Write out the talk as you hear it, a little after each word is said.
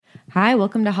Hi,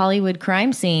 welcome to Hollywood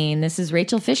Crime Scene. This is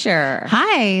Rachel Fisher.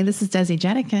 Hi, this is Desi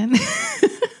Jetikin.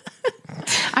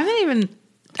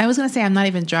 I was going to say I'm not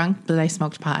even drunk, but I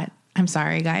smoked pot. I'm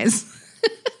sorry, guys.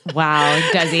 Wow,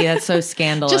 Desi, that's so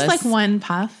scandalous. Just like one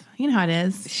puff. You know how it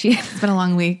is. It's been a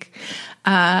long week.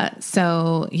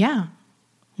 So, yeah.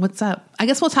 What's up? I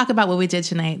guess we'll talk about what we did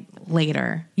tonight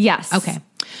later. Yes. Okay.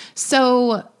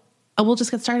 So we'll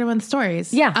just get started with the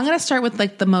stories. Yeah. I'm going to start with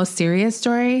like the most serious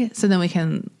story, so then we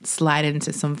can slide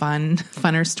into some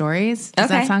funner stories. Does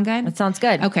that sound good? That sounds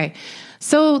good. Okay.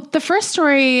 So the first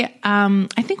story, I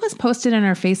think was posted in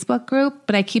our Facebook group,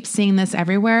 but I keep seeing this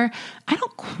everywhere. I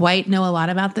don't quite know a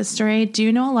lot about this story. Do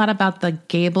you know a lot about the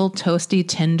Gable Toasty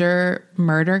Tinder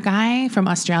murder guy from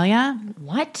Australia?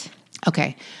 What?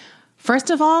 Okay.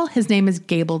 First of all, his name is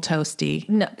Gable Toasty.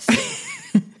 No.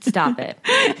 Stop it.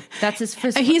 That's his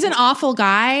first. He's an awful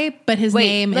guy, but his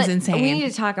name is insane. We need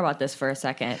to talk about this for a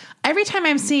second. Every time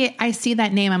I see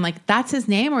that name, I'm like, that's his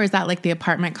name, or is that like the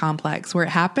apartment complex where it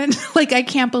happened? Like, I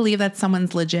can't believe that's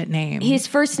someone's legit name. His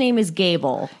first name is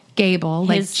Gable. Gable,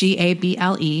 like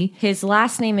Gable. His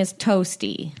last name is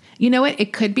Toasty. You know what?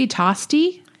 It could be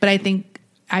Toasty, but I think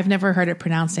I've never heard it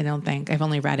pronounced. I don't think. I've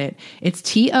only read it. It's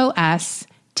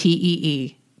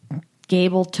Tostee.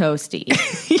 Gable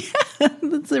Toasty.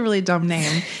 That's a really dumb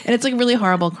name. And it's like a really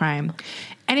horrible crime.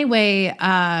 Anyway,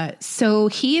 so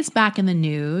he is back in the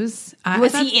news.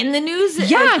 Was he in the news?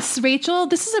 Yes, Rachel.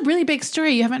 This is a really big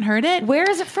story. You haven't heard it? Where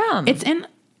is it from?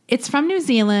 It's from New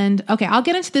Zealand. Okay, I'll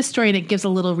get into this story and it gives a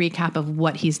little recap of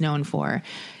what he's known for.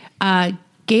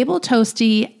 Gable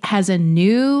Toasty has a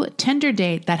new Tinder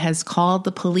date that has called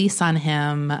the police on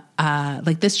him.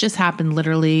 Like this just happened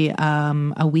literally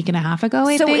a week and a half ago,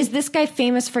 I think. So is this guy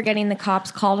famous for getting the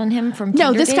cops called on him from Tinder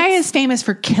No, this dates? guy is famous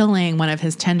for killing one of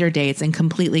his Tinder dates and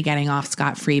completely getting off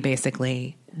scot-free,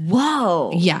 basically.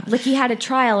 Whoa. Yeah. Like he had a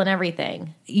trial and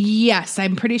everything. Yes,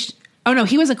 I'm pretty sure. Oh, no,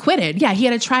 he was acquitted. Yeah, he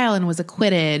had a trial and was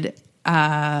acquitted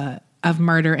of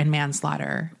murder and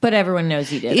manslaughter. But everyone knows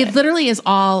he did it. It literally is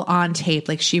all on tape.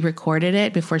 Like she recorded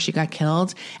it before she got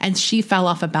killed and she fell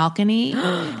off a balcony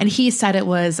and he said it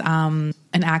was an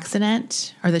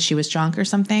accident or that she was drunk or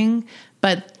something.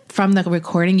 But from the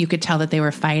recording, you could tell that they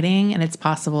were fighting and it's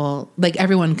possible, like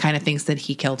everyone kind of thinks that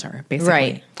he killed her, basically.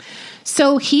 Right.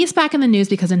 So he's back in the news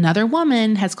because another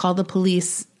woman has called the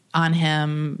police on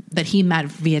him that he met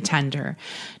via Tinder.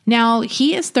 Now,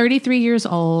 he is 33 years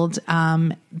old.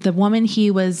 The woman he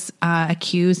was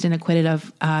accused and acquitted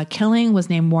of killing was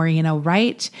named Morena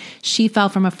Wright. She fell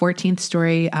from a 14th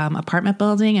story apartment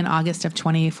building in August of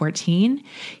 2014.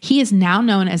 He is now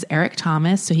known as Eric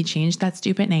Thomas, so he changed that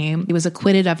stupid name. He was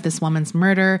acquitted of this woman's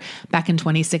murder back in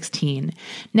 2016.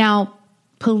 Now,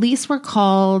 police were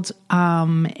called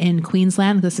in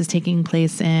Queensland. This is taking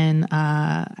place in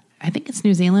I think it's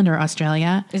New Zealand or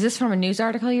Australia. Is this from a news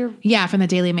article Yeah, from the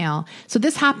Daily Mail. So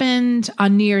this happened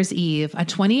on New Year's Eve. A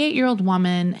 28-year-old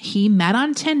woman he met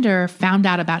on Tinder found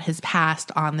out about his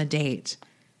past on the date.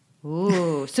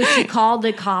 Ooh. So she called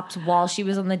the cops while she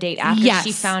was on the date after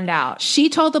she found out. She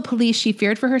told the police she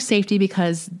feared for her safety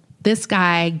because this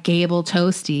guy, Gable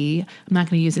Toasty, I'm not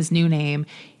going to use his new name,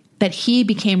 that he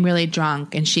became really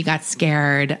drunk and she got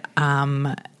scared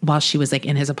while she was like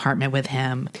in his apartment with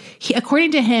him.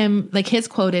 According to him, like his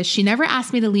quote is, "She never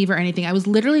asked me to leave or anything. I was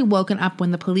literally woken up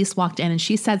when the police walked in and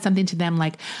she said something to them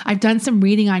like, 'I've done some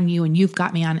reading on you and you've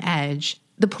got me on edge.'"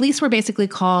 The police were basically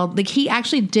called, like he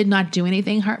actually did not do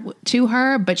anything to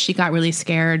her, but she got really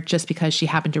scared just because she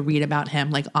happened to read about him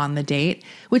like on the date,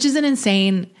 which is an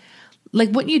insane. Like,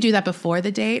 wouldn't you do that before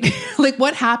the date? Like,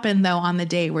 what happened, though, on the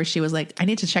date where she was like, I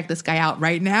need to check this guy out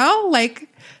right now? Like,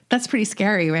 that's pretty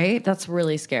scary, right? That's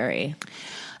really scary.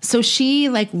 So she,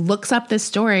 like, looks up this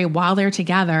story while they're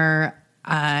together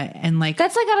and, like...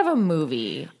 That's like out of a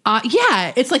movie.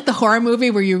 Yeah, it's like the horror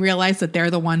movie where you realize that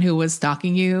they're the one who was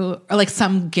stalking you. Or, like,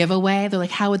 some giveaway. They're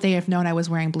like, how would they have known I was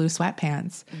wearing blue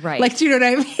sweatpants? Right. Like, do you know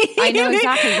what I mean? I know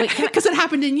exactly. Because it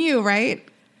happened in you, right?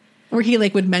 Where he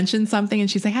like would mention something and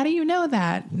she's like, how do you know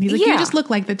that? And he's like, you just look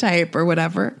like the type or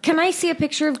whatever. Can I see a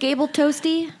picture of Gable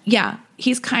Toasty? Yeah.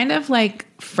 He's kind of like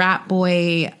frat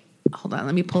boy. Hold on.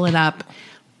 Let me pull it up.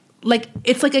 Like,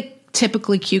 it's like a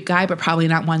typically cute guy, but probably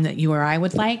not one that you or I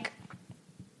would like.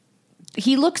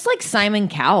 He looks like Simon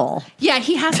Cowell. Yeah.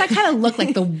 He has that kind of look,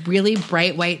 like the really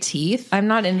bright white teeth. I'm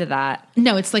not into that.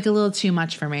 No, it's like a little too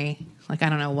much for me. Like, I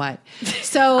don't know what.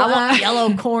 So I want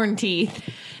yellow corn teeth.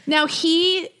 Now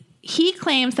he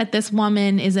claims that this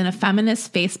woman is in a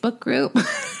feminist Facebook group.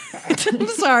 I'm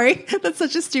sorry. That's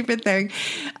such a stupid thing.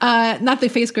 Not the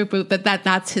Facebook group, but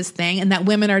that's his thing. And that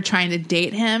women are trying to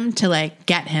date him to like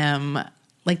get him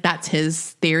Like, that's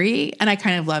his theory. And I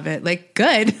kind of love it. Like,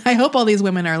 good. I hope all these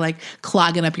women are like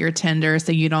clogging up your Tinder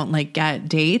so you don't like get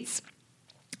dates.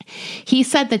 He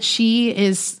said that she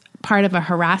is part of a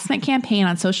harassment campaign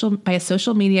by a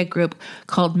social media group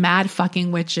called Mad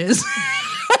Fucking Witches.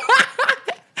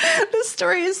 This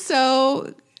story is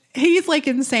so... He's like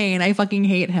insane. I fucking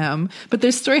hate him. But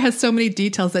this story has so many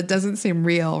details that doesn't seem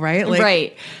real, right? Like,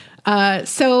 right.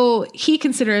 So he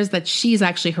considers that she's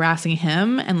actually harassing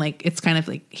him. And like, it's kind of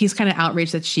like, he's kind of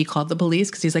outraged that she called the police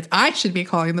because he's like, I should be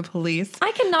calling the police.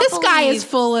 I cannot This guy is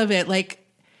full of it. Like,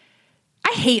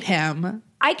 I hate him.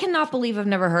 I cannot believe I've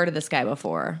never heard of this guy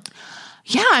before.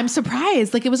 Yeah, I'm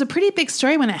surprised. Like, it was a pretty big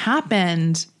story when it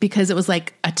happened because it was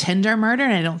like a Tinder murder,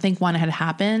 and I don't think one had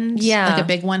happened. Yeah. Like a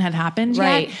big one had happened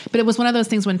Right. yet. But it was one of those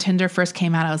things when Tinder first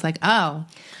came out, I was like, oh,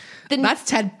 that's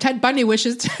Ted Bundy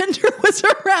wishes Tinder was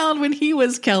around when he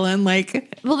was killing.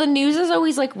 Like, well, the news is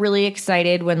always like really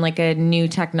excited when like a new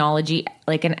technology,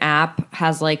 like an app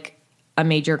has like a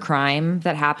major crime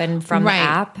that happened from the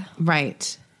app.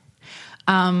 Right.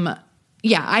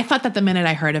 Yeah, I thought that the minute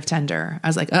I heard of Tinder, I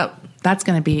was like, oh, that's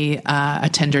going to be a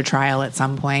Tinder trial at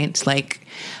some point. Like,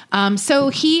 so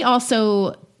he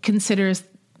also considers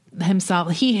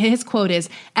himself, his quote is,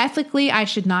 ethically, I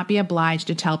should not be obliged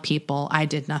to tell people I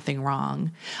did nothing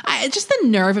wrong. Just the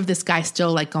nerve of this guy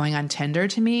still like going on Tinder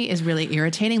to me is really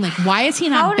irritating. Like, why is he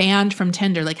not banned from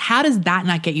Tinder? Like, how does that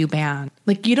not get you banned?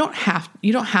 Like, you don't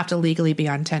have to legally be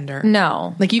on Tinder.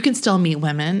 No. Like, you can still meet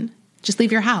women. Just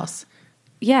leave your house.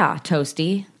 Yeah,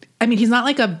 Toasty. I mean, he's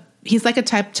like a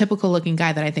typical looking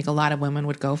guy that I think a lot of women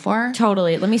would go for.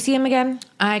 Totally. Let me see him again.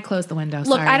 I closed the window.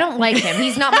 Look, Sorry. I don't like him.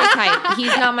 He's not my type.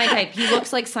 He's not my type. He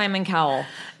looks like Simon Cowell.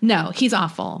 No, he's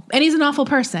awful. And he's an awful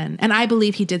person. And I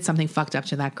believe he did something fucked up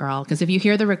to that girl. Because if you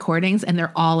hear the recordings and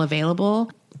they're all available,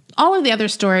 all of the other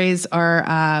stories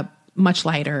are much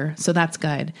lighter. So that's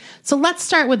good. So let's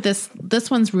start with this. This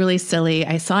one's really silly.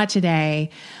 I saw it today.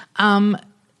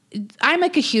 I'm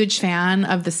like a huge fan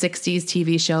of the 60s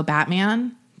TV show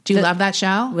Batman. Do you love that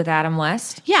show? With Adam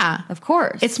West? Yeah. Of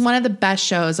course. It's one of the best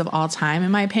shows of all time,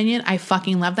 in my opinion. I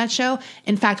fucking love that show.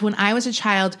 In fact, when I was a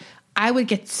child, I would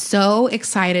get so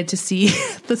excited to see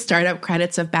the startup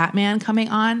credits of Batman coming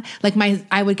on. Like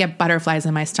I would get butterflies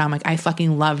in my stomach. I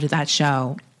fucking loved that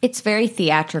show. It's very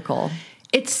theatrical.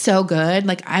 It's so good.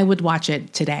 Like, I would watch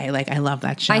it today. Like, I love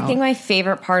that show. I think my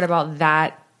favorite part about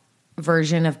that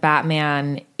version of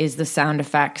Batman is the sound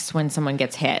effects when someone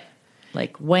gets hit.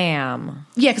 Like, wham.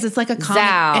 Yeah, because it's like a comic.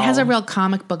 Zow. It has a real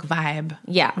comic book vibe.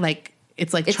 Yeah. Like,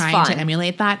 it's like It's trying fun. to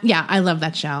emulate that. Yeah, I love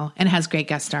that show. And it has great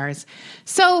guest stars.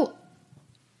 So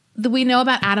we know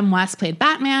about Adam West played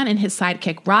Batman, and his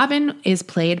sidekick Robin is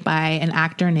played by an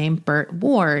actor named Burt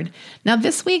Ward. Now,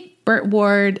 this week, Burt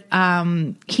Ward,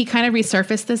 he kind of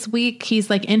resurfaced this week. He's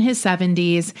like in his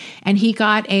 70s, and he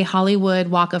got a Hollywood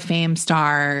Walk of Fame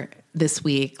star this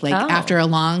week, like after a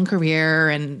long career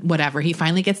and whatever. He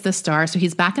finally gets the star, so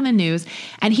he's back in the news.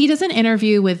 And he does an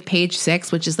interview with Page Six,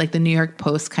 which is like the New York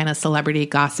Post kind of celebrity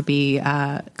gossipy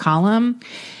column.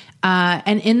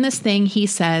 And in this thing, he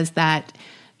says that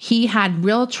he had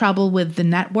real trouble with the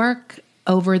network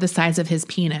over the size of his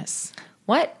penis.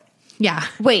 What? Yeah.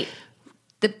 Wait.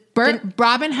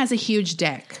 Robin has a huge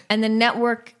dick. And the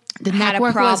network The had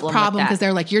network a problem was with problem that. because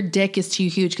they're like, your dick is too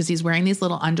huge because he's wearing these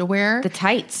little underwear. The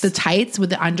tights. The tights with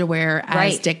the underwear as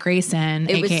Right. Dick Grayson,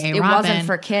 a.k.a. It Robin. wasn't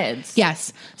for kids.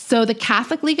 Yes. So the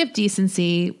Catholic League of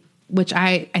Decency, which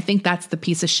I think that's the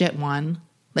piece of shit one.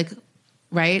 Like,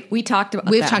 right? We've talked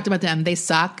about them. They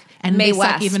suck. And Mae they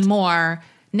suck West. even more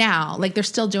now. Like, they're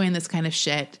still doing this kind of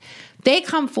shit. They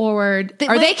come forward,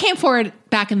 they came forward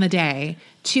back in the day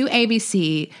to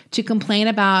ABC to complain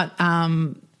about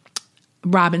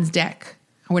Robin's dick,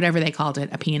 or whatever they called it,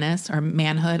 a penis or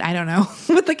manhood. I don't know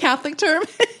what the Catholic term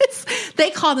is. They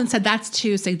called and said that's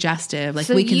too suggestive. Like,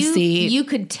 So we can see. You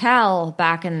could tell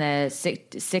back in the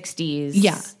 60s.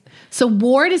 Yeah. So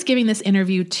Ward is giving this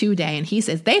interview today, and he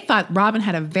says they thought Robin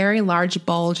had a very large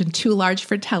bulge and too large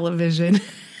for television.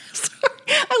 Sorry.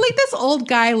 I like this old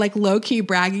guy, like, low-key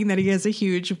bragging that he has a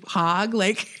huge hog.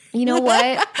 Like, You know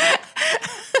what?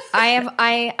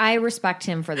 I respect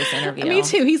him for this interview. me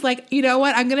too. He's like, you know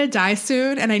what? I'm going to die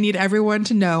soon, and I need everyone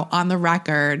to know on the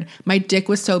record my dick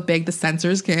was so big the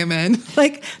censors came in.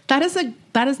 Like, that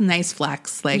is nice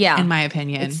flex, like, in my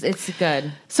opinion. It's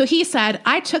good. So he said,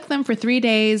 I took them for 3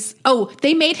 days. Oh,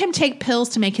 they made him take pills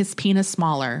to make his penis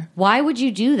smaller. Why would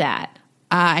you do that?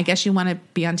 I guess you want to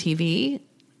be on TV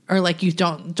or like you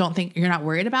don't think you're not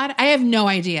worried about it. I have no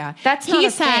idea. That's not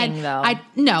a thing, though.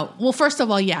 No. Well, first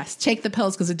of all, yes, take the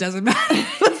pills because it doesn't matter.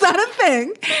 That's not a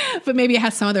thing. But maybe it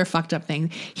has some other fucked up thing.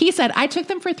 He said, I took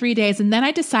them for 3 days and then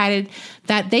I decided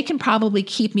that they can probably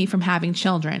keep me from having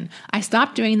children. I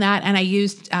stopped doing that and I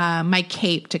used my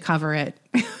cape to cover it.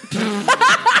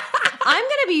 I'm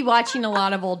going to be watching a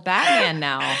lot of old Batman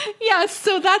now. Yeah,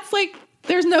 so that's like,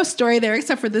 there's no story there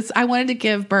except for this. I wanted to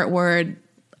give Burt Ward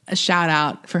a shout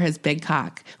out for his big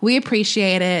cock. We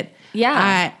appreciate it.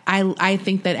 Yeah. I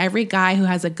think that every guy who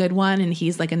has a good one and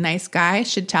he's like a nice guy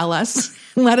should tell us,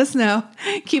 let us know,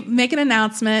 make an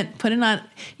announcement, put it on,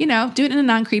 do it in a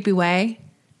non-creepy way,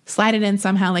 slide it in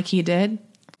somehow like he did.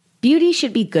 Beauty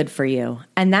should be good for you.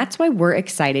 And that's why we're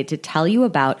excited to tell you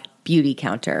about Beauty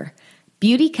Counter.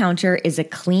 Beauty Counter is a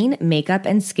clean makeup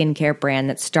and skincare brand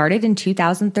that started in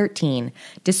 2013,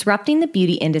 disrupting the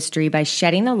beauty industry by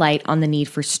shedding a light on the need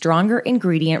for stronger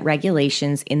ingredient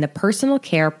regulations in the personal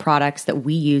care products that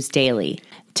we use daily.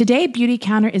 Today, Beauty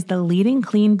Counter is the leading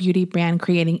clean beauty brand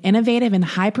creating innovative and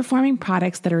high-performing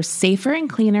products that are safer and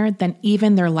cleaner than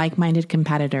even their like-minded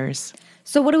competitors.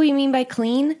 So what do we mean by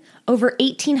clean? Over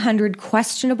 1,800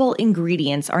 questionable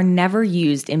ingredients are never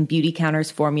used in Beauty Counter's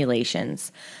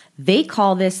formulations. They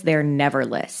call this their never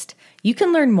list. You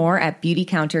can learn more at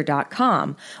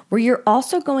beautycounter.com, where you're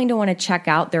also going to want to check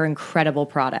out their incredible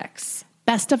products.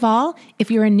 Best of all,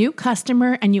 if you're a new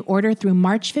customer and you order through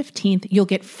March 15th, you'll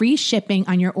get free shipping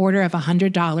on your order of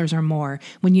 $100 or more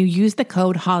when you use the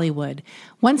code Hollywood.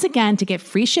 Once again, to get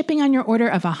free shipping on your order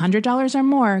of $100 or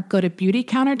more, go to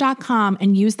beautycounter.com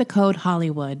and use the code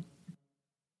Hollywood.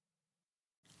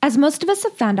 As most of us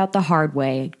have found out the hard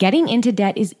way, getting into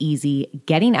debt is easy,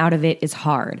 getting out of it is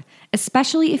hard,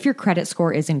 especially if your credit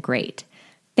score isn't great.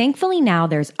 Thankfully now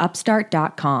there's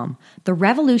Upstart.com, the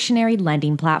revolutionary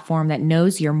lending platform that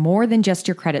knows you're more than just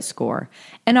your credit score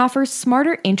and offers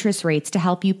smarter interest rates to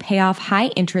help you pay off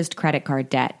high-interest credit card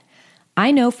debt. I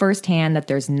know firsthand that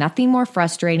there's nothing more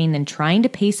frustrating than trying to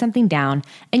pay something down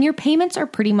and your payments are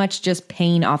pretty much just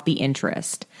paying off the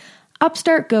interest.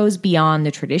 Upstart goes beyond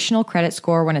the traditional credit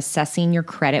score when assessing your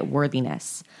credit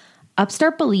worthiness.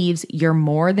 Upstart believes you're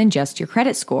more than just your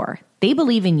credit score. They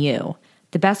believe in you.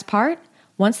 The best part?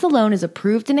 Once the loan is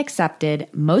approved and accepted,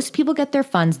 most people get their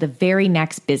funds the very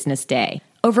next business day.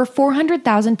 Over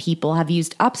 400,000 people have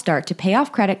used Upstart to pay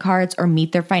off credit cards or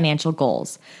meet their financial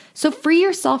goals. So free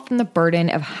yourself from the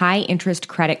burden of high-interest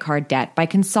credit card debt by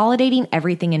consolidating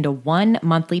everything into one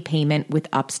monthly payment with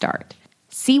Upstart.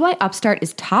 See why Upstart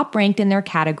is top ranked in their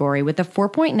category with a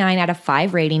 4.9 out of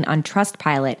 5 rating on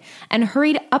Trustpilot and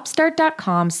hurry to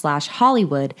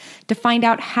upstart.com/Hollywood to find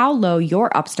out how low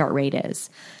your Upstart rate is.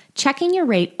 Checking your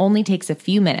rate only takes a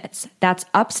few minutes. That's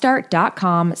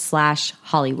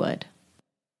upstart.com/Hollywood.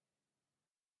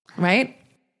 Right?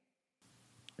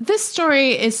 This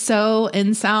story is so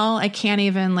incel. I can't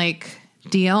even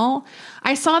deal.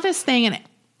 I saw this thing and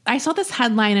I saw this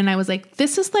headline and I was like,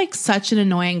 this is such an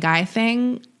annoying guy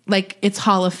thing. It's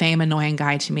Hall of Fame annoying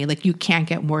guy to me. You can't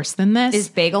get worse than this. Is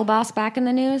Bagel Boss back in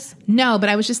the news? No, but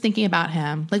I was just thinking about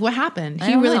him. What happened?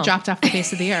 He really dropped off the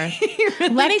face of the earth.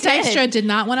 Really Lenny Dykstra did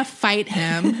not want to fight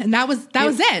him. And that was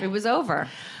it. It was over.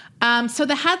 So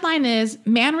the headline is,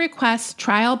 man requests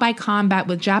trial by combat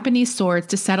with Japanese swords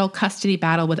to settle custody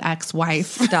battle with ex-wife.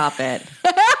 Stop it.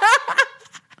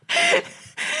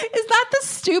 Is that the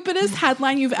stupidest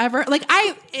headline you've ever...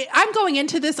 I'm going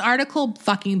into this article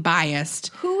fucking biased.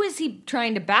 Who is he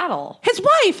trying to battle? His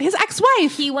wife, his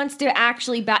ex-wife. He wants to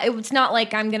actually battle. It's not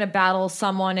like I'm going to battle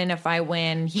someone and if I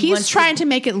win... He's trying to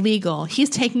make it legal. He's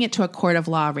taking it to a court of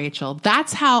law, Rachel.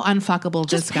 That's how unfuckable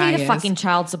this guy is. Just pay the fucking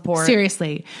child support.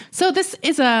 Seriously. So this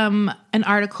is an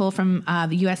article from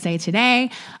the USA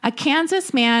Today. A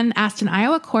Kansas man asked an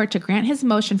Iowa court to grant his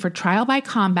motion for trial by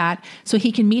combat so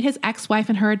he can meet his ex-wife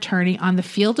and her attorney on the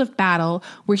field of battle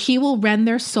where he will rend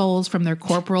their souls from their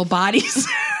corporal bodies.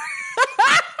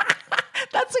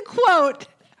 That's a quote.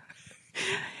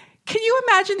 Can you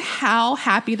imagine how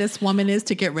happy this woman is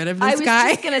to get rid of this guy? I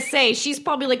was just going to say, she's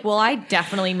probably like, well, I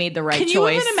definitely made the right choice. Can you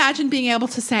even imagine being able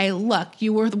to say, look,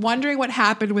 you were wondering what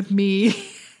happened with me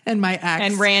and my ex.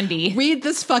 And Randy. Read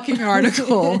this fucking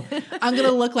article. I'm going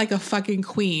to look like a fucking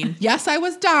queen. Yes, I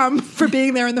was dumb for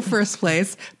being there in the first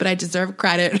place, but I deserve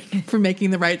credit for making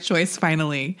the right choice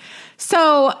finally.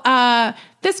 So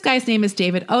this guy's name is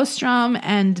David Ostrom,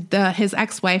 and his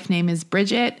ex-wife name is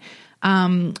Bridget.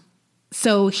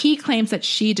 So he claims that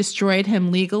she destroyed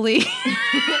him legally.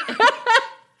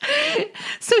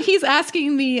 So he's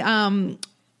asking the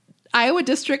Iowa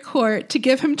District Court to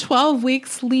give him 12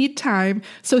 weeks lead time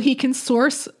so he can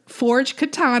source forged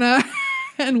katana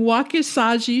and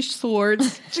wakizashi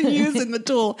swords to use in the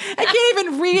duel. I can't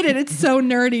even read it. It's so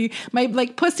nerdy. My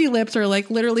like pussy lips are like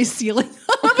literally sealing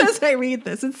up as I read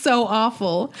this. It's so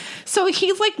awful. So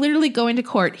he's like literally going to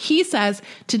court. He says,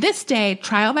 to this day,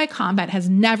 trial by combat has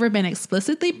never been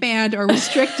explicitly banned or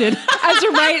restricted as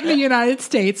a right in the United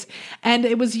States. And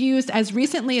it was used as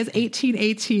recently as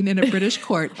 1818 in a British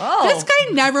court. Oh. This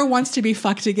guy never wants to be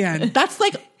fucked again. That's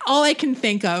like all I can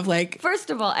think of. Like, first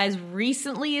of all, as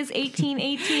recently as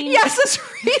 1818? yes, as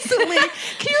recently.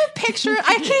 Can you picture?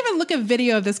 I can't even look at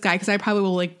video of this guy because I probably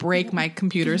will like break my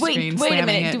computer screen. Wait a slamming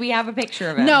minute. it. Do we have a picture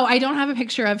of him? No, I don't have a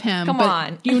picture of him. Come but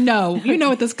on. You know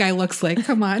what this guy looks like.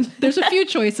 Come on. There's a few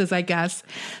choices, I guess.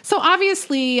 So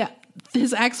obviously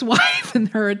his ex-wife and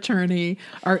her attorney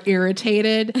are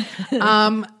irritated.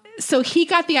 So he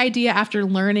got the idea after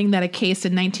learning that a case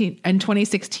in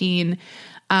 2016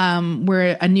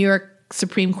 where a New York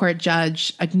Supreme Court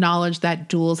judge acknowledged that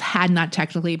duels had not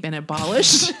technically been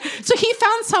abolished. So he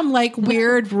found some like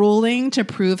weird ruling to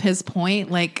prove his point.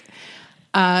 Like,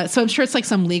 so I'm sure it's like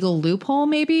some legal loophole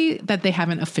maybe that they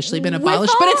haven't officially been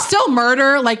abolished, but it's still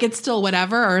murder. Like it's still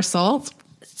whatever, or assault.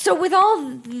 So with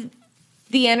all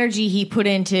the energy he put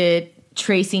into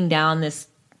tracing down this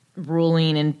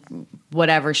ruling and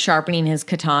whatever, sharpening his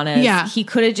katanas, he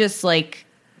could have just like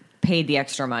paid the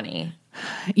extra money.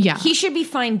 Yeah. He should be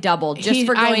fined double just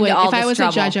for going to all this trouble. If I was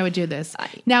a judge, I would do this.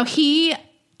 Now, he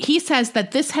says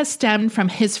that this has stemmed from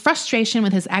his frustration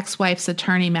with his ex-wife's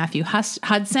attorney, Matthew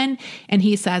Hudson. And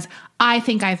he says, I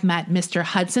think I've met Mr.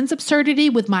 Hudson's absurdity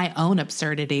with my own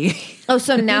absurdity. Oh,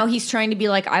 so now he's trying to be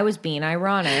like, I was being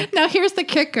ironic. Now, here's the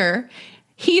kicker.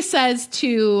 He says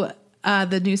to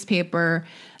the newspaper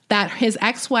that his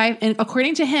ex-wife, and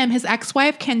according to him, his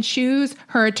ex-wife can choose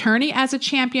her attorney as a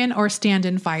champion or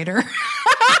stand-in fighter.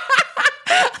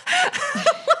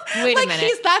 Wait a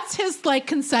minute. That's his like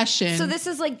concession. So this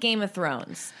is like Game of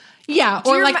Thrones. Yeah,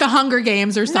 or like the Hunger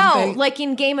Games or something. No, like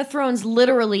in Game of Thrones,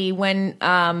 literally when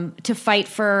to fight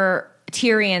for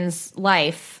Tyrion's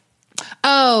life.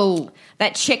 Oh.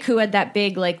 That chick who had that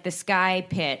big, like the sky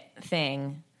pit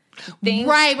thing.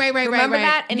 Right. Remember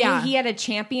that? And he had a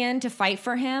champion to fight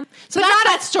for him. So that's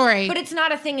that story. But it's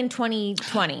not a thing in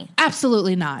 2020.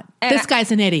 Absolutely not. And this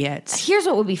guy's an idiot. Here's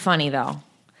what would be funny, though.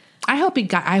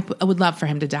 I would love for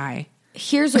him to die.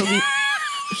 Here's what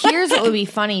would be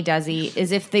funny, Desi,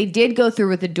 is if they did go through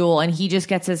with the duel and he just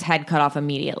gets his head cut off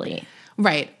immediately.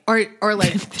 Right. Or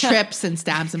like trips and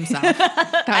stabs himself.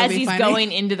 That would as be he's funny.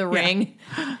 going into the ring.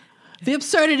 The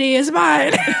absurdity is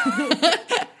mine.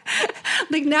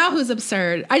 Like, now who's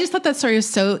absurd? I just thought that story was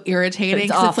so irritating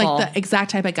because it's like the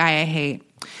exact type of guy I hate.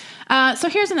 So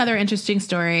here's another interesting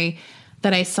story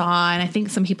that I saw, and I think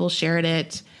some people shared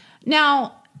it.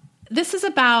 Now, this is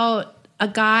about a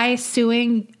guy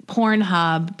suing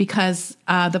Pornhub because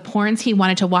the porns he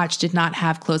wanted to watch did not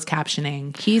have closed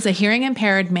captioning. He's a hearing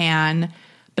impaired man,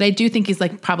 but I do think he's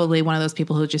like probably one of those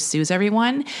people who just sues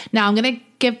everyone. Now, I'm going to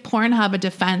give Pornhub a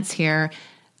defense here.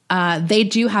 They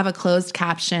do have a closed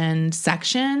caption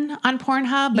section on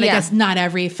Pornhub, but I guess not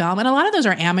every film. And a lot of those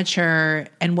are amateur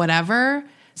and whatever.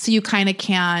 So you kind of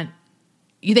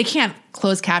they can't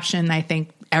close caption, I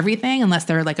think, everything unless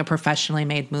they're like a professionally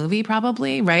made movie,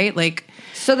 probably, right? Like,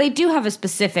 so they do have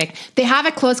they have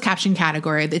a closed caption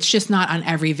category. It's just not on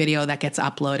every video that gets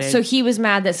uploaded. So he was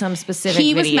mad that some specific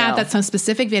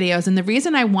videos. And the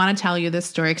reason I want to tell you this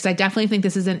story, because I definitely think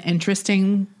this is an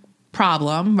interesting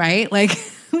problem, right? Like,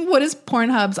 what is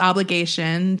Pornhub's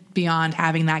obligation beyond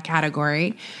having that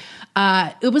category?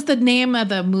 It was the name of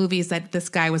the movies that this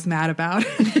guy was mad about.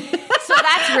 So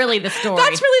that's really the story.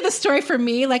 That's really the story for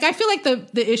me. Like, I feel like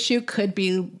the issue could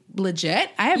be legit.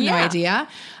 I have no idea.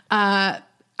 I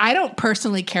don't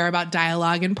personally care about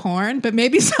dialogue in porn, but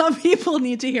maybe some people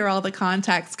need to hear all the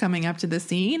context coming up to the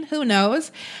scene. Who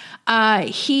knows?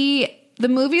 The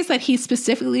movies that he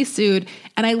specifically sued,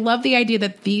 and I love the idea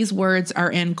that these words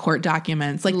are in court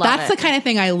documents. Like, that's the kind of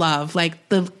thing I love. Like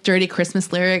the Dirty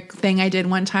Christmas lyric thing I did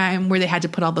one time where they had to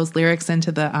put all those lyrics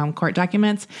into the court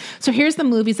documents. So here's the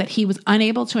movies that he was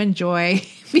unable to enjoy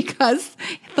because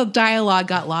the dialogue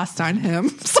got lost on him.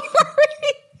 Sorry.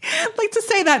 Like, to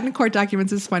say that in court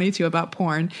documents is funny too about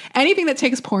porn. Anything that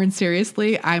takes porn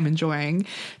seriously, I'm enjoying.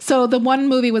 So the one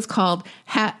movie was called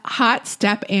Hot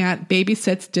Step Aunt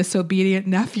Babysits Disobedient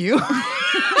Nephew. I'm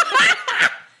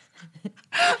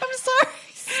sorry.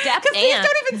 Step Because these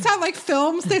don't even sound like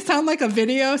films. They sound like a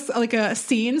video, like a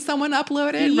scene someone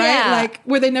uploaded, right? Like,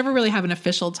 where they never really have an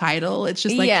official title. It's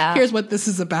just like, here's what this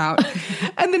is about.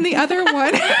 And then the other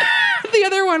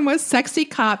one was Sexy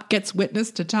Cop Gets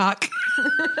Witness to Talk.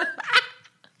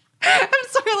 I'm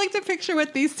sorry, I like to picture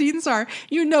what these scenes are.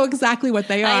 You know exactly what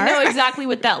they are. I know exactly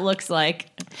what that looks like.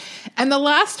 And the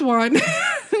last one,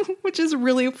 which is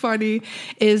really funny,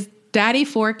 is Daddy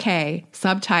 4K,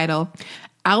 subtitle,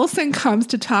 Allison comes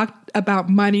to talk about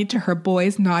money to her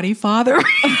boy's naughty father.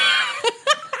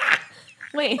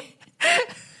 Wait.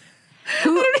 I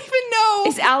don't even know.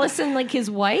 Is Allison like his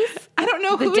wife? I don't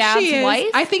know the who dad's she is.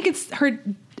 wife? I think it's her.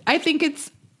 I think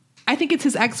it's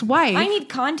his ex-wife. I need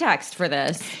context for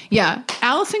this. Yeah.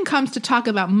 Allison comes to talk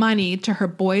about money to her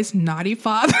boy's naughty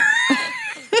father.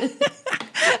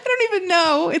 I don't even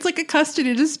know. It's like a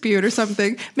custody dispute or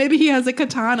something. Maybe he has a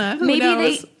katana. Who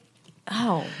knows?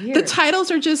 Weird. The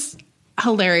titles are just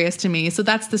hilarious to me. So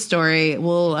that's the story.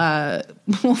 We'll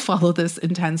follow this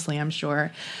intensely, I'm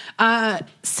sure.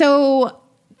 So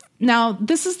now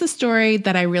this is the story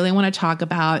that I really want to talk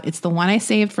about. It's the one I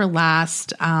saved for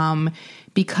last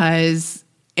because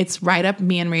it's right up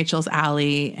me and Rachel's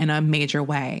alley in a major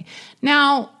way.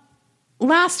 Now,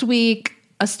 last week,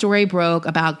 a story broke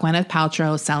about Gwyneth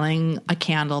Paltrow selling a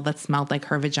candle that smelled like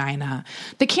her vagina.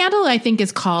 The candle, I think,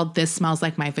 is called This Smells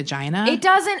Like My Vagina. It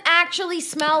doesn't actually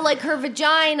smell like her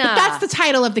vagina. But that's the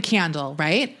title of the candle,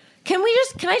 right? Can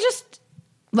I just...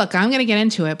 Look, I'm going to get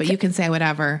into it, but you can say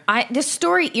whatever. This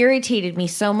story irritated me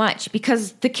so much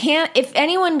because if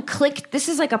anyone clicked, this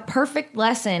is like a perfect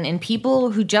lesson in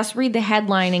people who just read the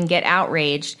headline and get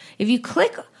outraged. If you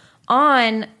click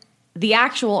on the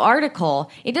actual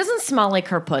article, it doesn't smell like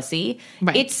her pussy.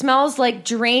 Right. It smells like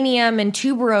geranium and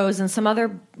tuberose and some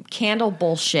other candle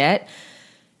bullshit.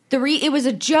 It was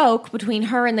a joke between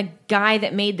her and the guy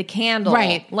that made the candle.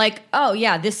 Right. Like, oh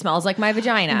yeah, this smells like my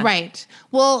vagina. Right.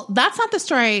 Well, that's not the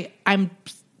story I'm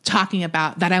talking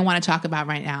about that I want to talk about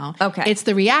right now. Okay. It's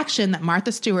the reaction that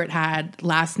Martha Stewart had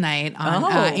last night on Oh.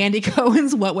 Andy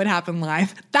Cohen's What Would Happen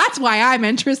Live. That's why I'm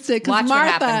interested. Watch What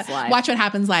Martha, Happens Live. Watch What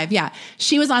Happens Live. Yeah.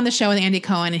 She was on the show with Andy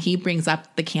Cohen and he brings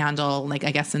up the candle, like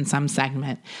I guess in some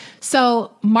segment.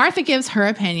 So Martha gives her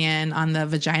opinion on the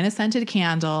vagina scented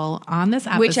candle on this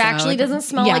episode. Which actually doesn't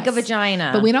smell like a Yes.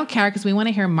 vagina. But we don't care because we want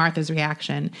to hear Martha's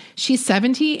reaction. She's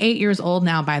 78 years old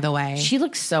now, by the way. She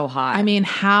looks so hot. I mean,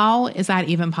 how is that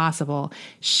even possible?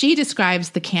 She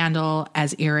describes the candle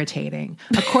as irritating.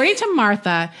 According to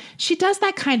Martha, she does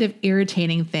that kind of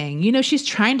irritating thing. You know, she's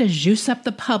trying to juice up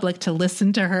the public to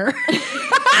listen to her.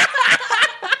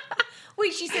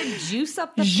 Wait, she said juice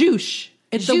up the... Zhoosh.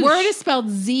 It's the Zhoosh. word is spelled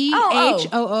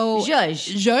Z-H-O-O.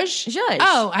 Zhuzh. Zhuzh? Zhuzh.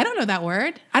 Oh, I don't know that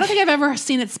word. I don't think I've ever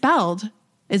seen it spelled.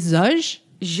 Is zhuzh?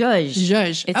 Zhuzh.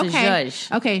 Zhuzh. It's okay. a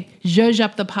zhuzh. Okay. Zhuzh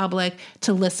up the public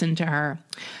to listen to her.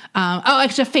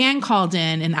 Actually, a fan called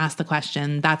in and asked the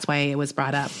question. That's why it was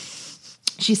brought up.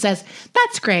 She says,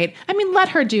 that's great. I mean, let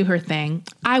her do her thing.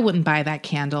 I wouldn't buy that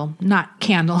candle. Not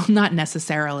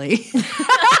necessarily.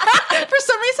 For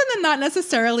some reason, the not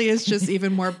necessarily is just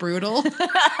even more brutal.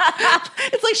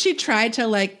 It's like she tried to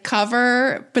like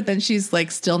cover, but then she's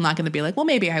like still not going to be like, well,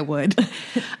 maybe I would.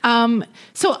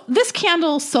 So this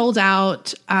candle sold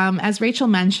out. As Rachel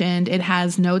mentioned, it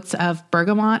has notes of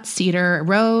bergamot, cedar,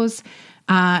 rose.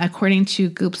 According to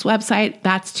Goop's website,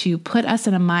 that's to put us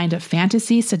in a mind of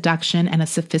fantasy, seduction, and a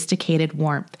sophisticated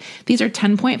warmth. These are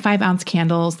 10.5 ounce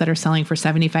candles that are selling for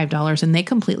 $75, and they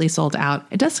completely sold out.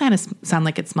 It does kind of sound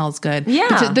like it smells good. Yeah.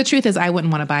 But the truth is, I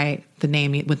wouldn't want to buy the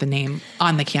name with the name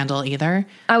on the candle either.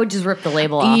 I would just rip the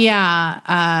label off.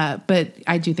 Yeah, but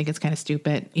I do think it's kind of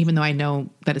stupid, even though I know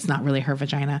that it's not really her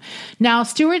vagina. Now,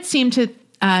 Stewart seemed to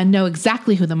know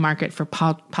exactly who the market for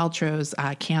Paltrow's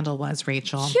candle was,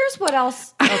 Rachel. Here's what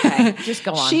else. Okay, just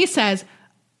go on. She says,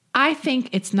 I think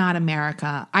it's not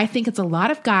America. I think it's a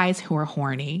lot of guys who are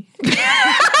horny.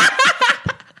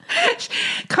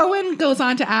 Cohen goes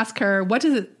on to ask her, what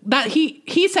does it, that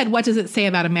he said, what does it say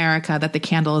about America that the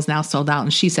candle is now sold out?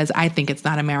 And she says, I think it's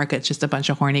not America. It's just a bunch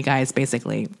of horny guys,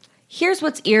 basically. Here's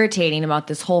what's irritating about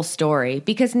this whole story,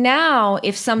 because now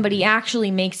if somebody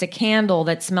actually makes a candle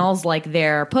that smells like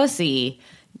their pussy,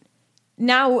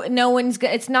 now no one's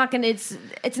it's not gonna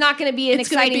be an It's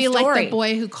exciting be story. like the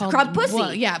boy who cried pussy.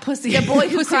 Well, yeah, pussy. The boy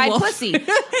who Pussy cried wolf. pussy.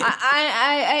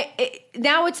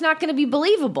 Now it's not going to be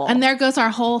believable. And there goes our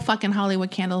whole fucking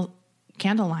Hollywood candle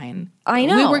line. I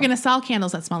know. We were going to sell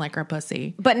candles that smell like our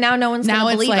pussy. But now no one's going Now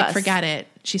to it's believe like, us. forget it.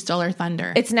 She stole our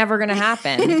thunder. It's never going to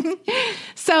happen.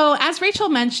 So as Rachel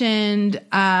mentioned,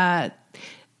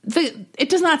 it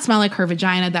does not smell like her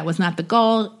vagina. That was not the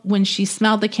goal. When she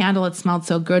smelled the candle, it smelled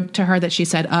so good to her that she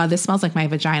said, this smells like my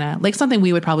vagina. Like something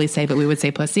we would probably say, but we would say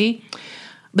pussy.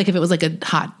 Like if it was like a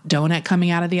hot donut coming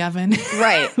out of the oven.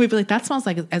 Right. We'd be like, that smells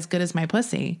like as good as my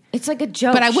pussy. It's like a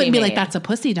joke. But I wouldn't be she like, made. that's a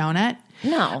pussy donut.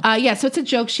 No. Yeah, so it's a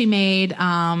joke she made.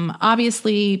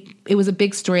 Obviously, it was a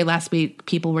big story last week.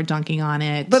 People were dunking on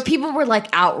it. But people were like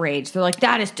outraged. They're like,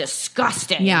 that is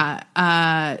disgusting. Yeah.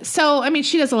 So, I mean,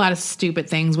 she does a lot of stupid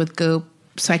things with Goop.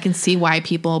 So I can see why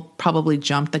people probably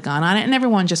jumped the gun on it. And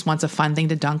everyone just wants a fun thing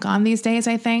to dunk on these days,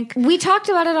 I think. We talked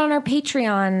about it on our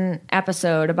Patreon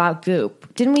episode about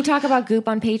Goop. Didn't we talk about Goop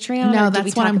on Patreon? No,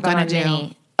 that's what I'm going to do.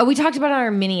 Mini? Oh, we talked about it on our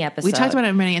mini episode. We talked about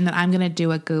it mini, and then I'm going to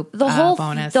do a Goop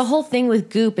bonus. The whole thing with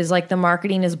Goop is like the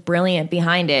marketing is brilliant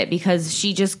behind it because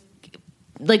she just,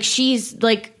 like, she's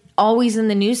like always in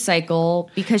the news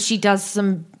cycle because she does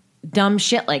some dumb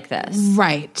shit like this.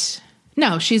 Right.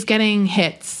 No, she's getting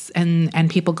hits and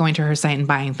people going to her site and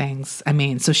buying things. I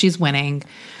mean, so she's winning.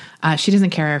 She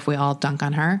doesn't care if we all dunk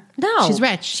on her. No. She's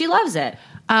rich. She loves it.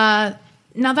 Now,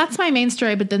 that's my main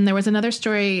story, but then there was another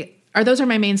story, or those are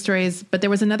my main stories, but there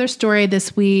was another story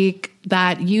this week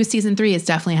that You Season 3 is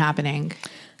definitely happening.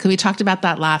 Because we talked about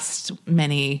that last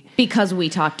mini. Because we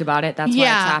talked about it, that's why it's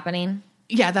happening?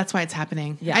 Yeah, that's why it's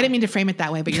happening. Yeah. I didn't mean to frame it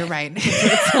that way, but you're right.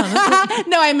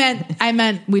 No, I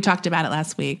meant we talked about it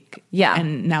last week. Yeah.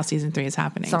 And now Season 3 is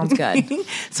happening. Sounds good.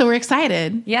 So we're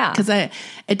excited. Yeah. Because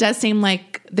it does seem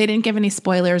like they didn't give any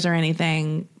spoilers or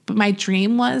anything. But my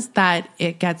dream was that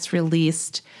it gets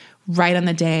released right on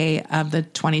the day of the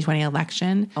 2020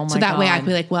 election. Oh my so that way I God. could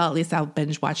be like, well, at least I'll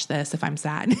binge watch this if I'm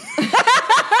sad.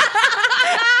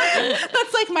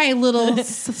 That's like my little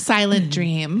silent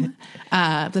dream.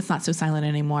 That's not so silent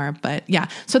anymore, but yeah.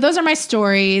 So those are my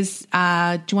stories. Do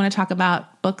you want to talk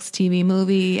about books, TV,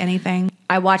 movie, anything?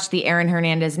 I watched the Aaron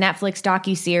Hernandez Netflix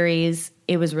docuseries.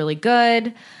 It was really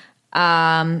good.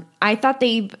 I thought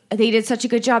they did such a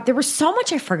good job. There was so much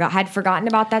had forgotten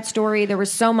about that story. There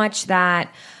was so much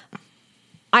that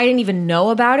I didn't even know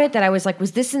about it that I was like,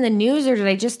 was this in the news or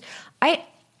did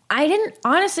I didn't,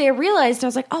 honestly, I realized, I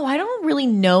was like, oh, I don't really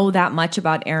know that much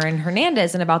about Aaron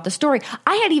Hernandez and about the story.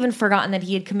 I had even forgotten that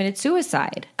he had committed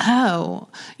suicide. Oh,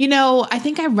 I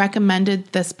think I recommended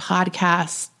this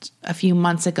podcast a few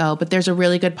months ago, but there's a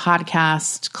really good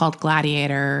podcast called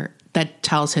Gladiator that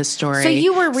tells his story. So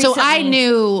you were recently...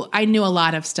 So I knew a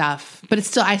lot of stuff, but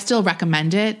I still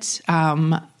recommend it.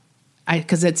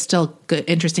 Because it's still good,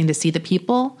 interesting to see the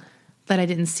people that I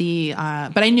didn't see,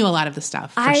 but I knew a lot of the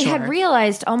stuff. I had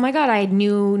realized, oh my God, I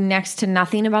knew next to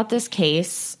nothing about this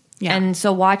case. Yeah. And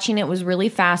so watching it was really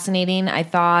fascinating. I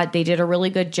thought they did a really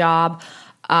good job.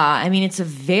 I mean, it's a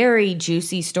very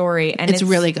juicy story. And it's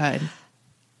really good.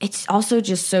 It's also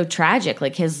just so tragic.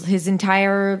 Like his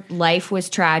entire life was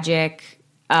tragic.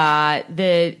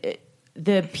 The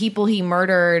people he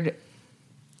murdered,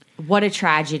 what a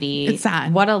tragedy. It's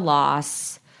sad. What a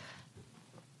loss.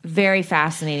 Very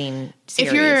fascinating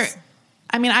series.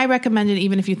 I recommend it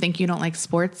even if you think you don't like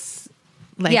sports.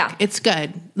 It's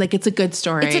good. Like, it's a good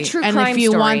story. It's a true and crime if you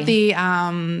story. want the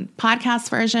podcast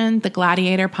version, the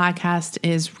Gladiator podcast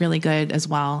is really good as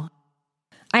well.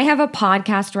 I have a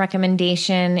podcast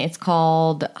recommendation. It's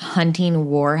called Hunting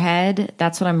Warhead.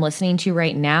 That's what I'm listening to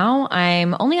right now.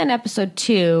 I'm only on episode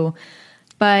 2,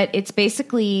 but it's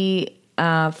basically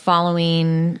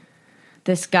following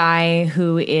this guy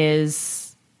who is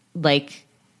like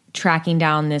tracking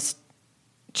down this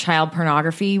child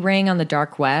pornography ring on the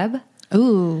dark web.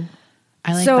 Ooh,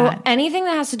 I like so that. anything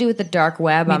that has to do with the dark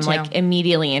web, I'm too. like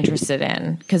immediately interested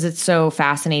in because it's so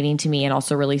fascinating to me and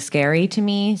also really scary to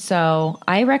me. So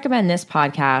I recommend this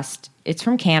podcast. It's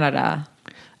from Canada.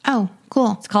 Oh,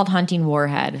 cool. It's called Hunting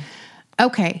Warhead.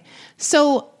 Okay.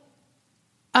 So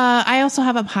I also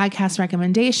have a podcast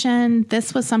recommendation.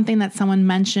 This was something that someone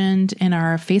mentioned in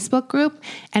our Facebook group,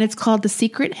 and it's called The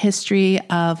Secret History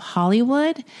of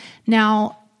Hollywood.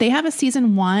 Now, they have a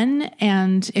season 1,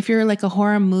 and if you're like a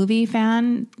horror movie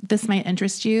fan, this might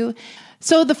interest you.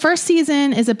 So the first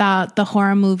season is about the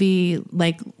horror movie,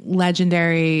 like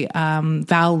legendary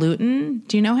Val Lewton.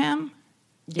 Do you know him?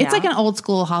 Yeah. It's like an old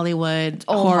school Hollywood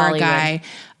horror Hollywood guy.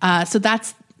 So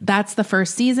that's the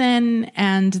first season.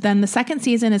 And then the second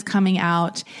season is coming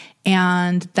out,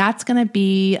 and that's going to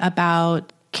be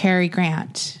about Cary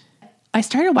Grant. I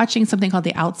started watching something called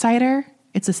The Outsider.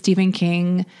 It's a Stephen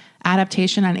King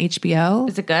adaptation on HBO.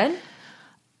 Is it good?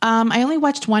 I only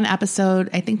watched one episode.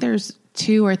 I think there's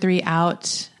 2 or 3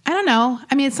 out. I don't know.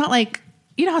 I mean, it's not like,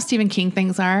 you know how Stephen King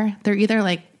things are. They're either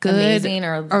like good Amazing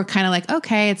or kind of like,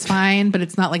 okay, it's fine, but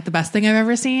it's not like the best thing I've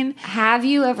ever seen. Have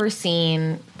you ever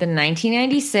seen the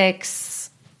 1996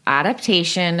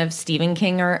 adaptation of Stephen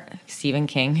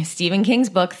King's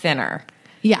book Thinner?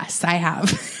 Yes, I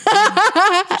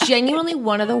have. Genuinely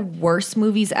one of the worst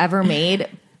movies ever made,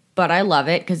 but I love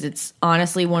it because it's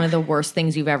honestly one of the worst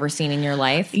things you've ever seen in your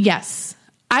life. Yes.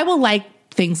 I will like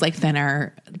things like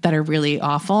Thinner that are really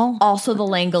awful. Also, the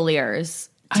Langoliers.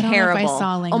 I don't know if I Terrible.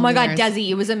 saw Oh my God, Langoliers. Desi,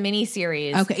 it was a mini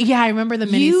series. Okay. Yeah, I remember the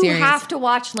miniseries. You have to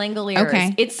watch Langoliers.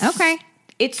 Okay.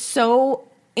 It's so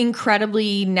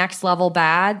incredibly next level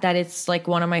bad that it's like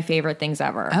one of my favorite things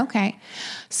ever. Okay.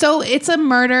 So it's a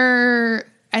murder.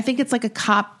 I think it's like a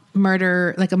cop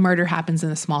murder, like a murder happens in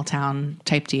a small town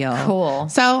type deal. Cool.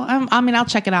 So, I mean, I'll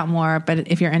check it out more, but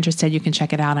if you're interested, you can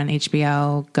check it out on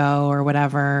HBO Go or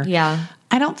whatever. Yeah.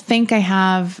 I don't think I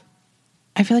have,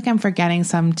 I feel like I'm forgetting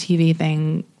some TV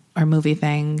thing or movie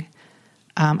thing.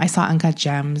 I saw Uncut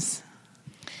Gems.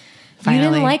 Finally. You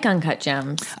didn't like Uncut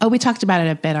Gems. Oh, we talked about it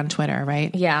a bit on Twitter,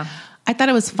 right? Yeah. I thought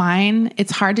it was fine.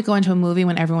 It's hard to go into a movie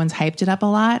when everyone's hyped it up a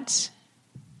lot.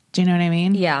 Do you know what I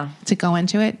mean? Yeah. To go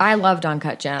into it. I loved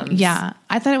Uncut Gems. Yeah.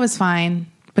 I thought it was fine,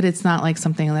 but it's not like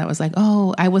something that was like,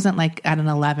 oh, I wasn't like at an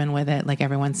 11 with it like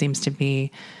everyone seems to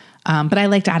be. But I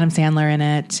liked Adam Sandler in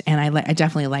it, and I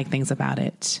definitely like things about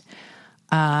it.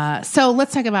 So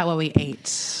let's talk about what we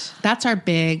ate. That's our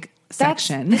big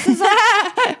section.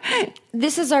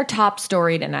 This is our top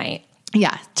story tonight.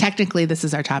 Yeah. Technically, this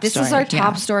is our top story. This is our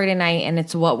top Yeah. story tonight, and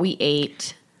it's what we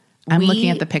ate. I'm looking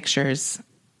at the pictures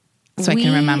so I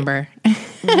can remember.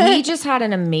 We just had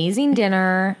an amazing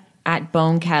dinner at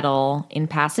Bone Kettle in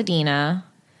Pasadena.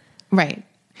 Right.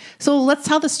 So let's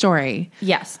tell the story.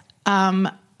 Yes. I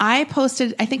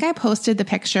think I posted the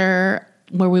picture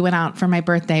where we went out for my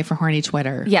birthday for Horny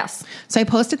Twitter. Yes. So I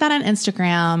posted that on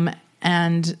Instagram,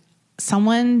 and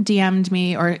someone DM'd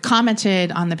me or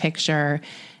commented on the picture,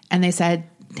 and they said,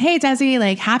 hey, Desi,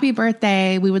 like, happy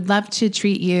birthday. We would love to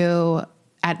treat you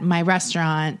at my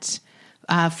restaurant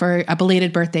for a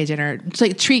belated birthday dinner. To,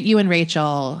 like, treat you and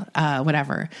Rachel,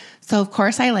 whatever. So, of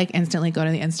course, I like instantly go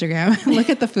to the Instagram and look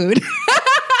at the food.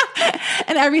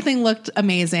 And everything looked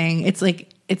amazing.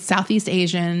 It's Southeast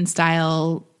Asian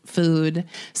style food.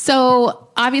 So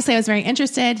obviously I was very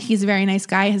interested. He's a very nice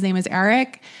guy. His name is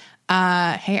Eric.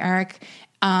 Hey, Eric.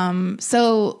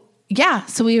 So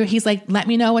he's like, let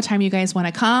me know what time you guys want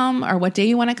to come or what day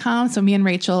you want to come. So me and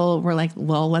Rachel were like,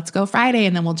 well, let's go Friday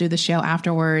and then we'll do the show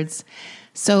afterwards.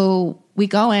 So we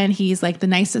go in. He's like the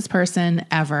nicest person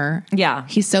ever. Yeah.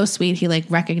 He's so sweet. He like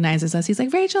recognizes us. He's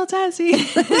like, Rachel, Desi,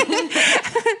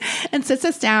 and sits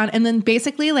us down and then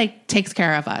basically like takes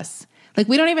care of us. Like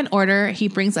we don't even order. He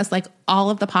brings us like all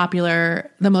of the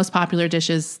most popular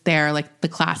dishes there, like the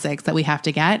classics that we have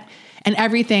to get and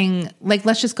everything. Like,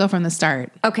 let's just go from the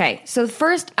start. Okay. So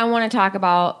first I want to talk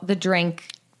about the drink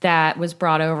that was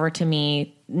brought over to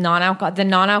me, the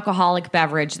non-alcoholic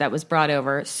beverage that was brought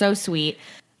over. So sweet.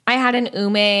 I had an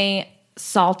Ume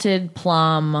salted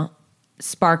plum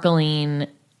sparkling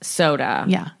soda.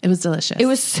 Yeah, it was delicious. It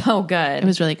was so good. It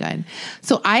was really good.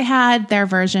 So I had their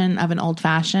version of an old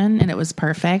fashioned and it was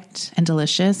perfect and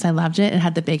delicious. I loved it. It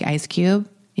had the big ice cube.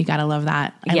 You got to love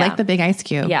that. I like the big ice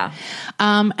cube. Yeah.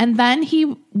 And then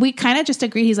we kind of just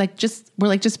agreed. He's like, just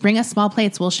bring us small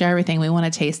plates. We'll share everything. We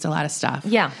want to taste a lot of stuff.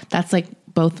 Yeah. That's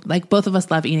both of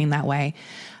us love eating that way.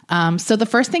 So the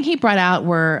first thing he brought out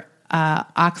were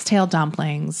oxtail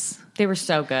dumplings. They were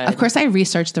so good. Of course, I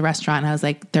researched the restaurant and I was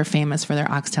like, they're famous for their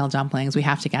oxtail dumplings. We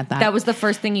have to get that. That was the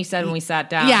first thing you said when we sat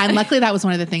down. Yeah. And luckily that was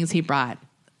one of the things he brought.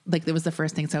 Like it was the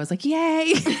first thing. So I was like,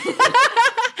 yay.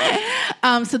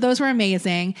 So those were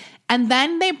amazing. And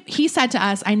then he said to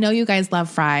us, I know you guys love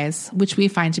fries, which we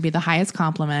find to be the highest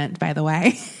compliment, by the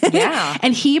way. Yeah.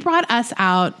 And he brought us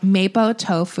out mapo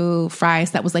tofu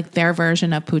fries. That was like their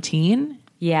version of poutine.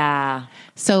 Yeah.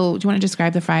 So do you want to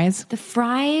describe the fries? The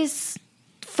fries,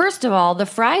 first of all, the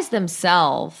fries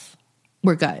themselves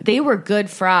We're good. They were good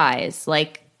fries.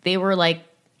 Like they were like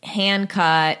hand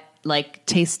cut, like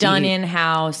tasty, done in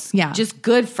house. Yeah. Just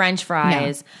good French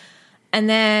fries. Yeah. And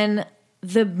then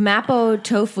the mapo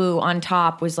tofu on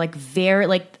top was like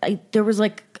very there was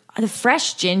like the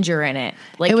fresh ginger in it.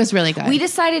 Like it was really good. We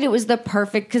decided it was the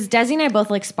perfect because Desi and I both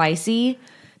like spicy.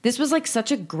 This was like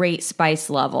such a great spice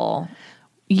level.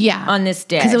 Yeah. On this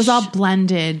dish. Because it was all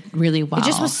blended really well. It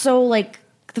just was so like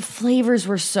the flavors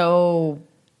were so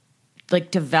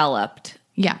like developed.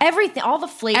 Yeah. Everything, all the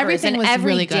flavors everything in was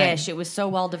every really dish, good. it was so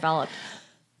well developed.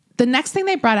 The next thing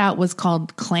they brought out was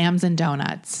called clams and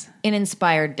donuts. An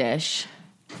inspired dish.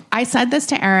 I said this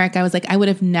to Eric. I was like, I would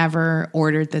have never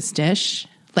ordered this dish.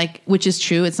 Like, which is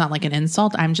true. It's not like an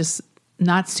insult. I'm just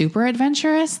not super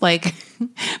adventurous. Like,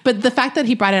 but the fact that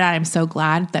he brought it out, I'm so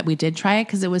glad that we did try it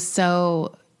because it was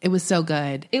so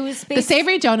good. It was the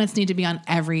savory donuts need to be on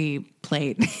every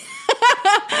plate.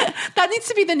 That needs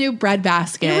to be the new bread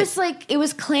basket. It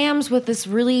was clams with this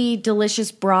really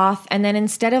delicious broth. And then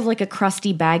instead of like a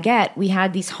crusty baguette, we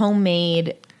had these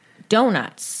homemade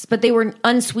donuts, but they were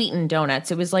unsweetened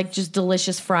donuts. It was like just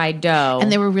delicious fried dough.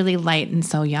 And they were really light and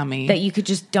so yummy. That you could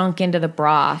just dunk into the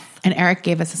broth. And Eric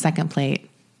gave us a second plate.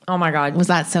 Oh my God. Was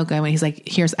that so good? When he's like,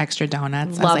 here's extra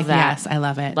donuts. I was like, that. Yes, I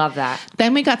love it. Love that.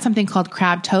 Then we got something called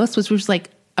crab toast, which was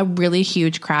like a really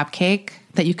huge crab cake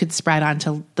that you could spread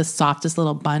onto the softest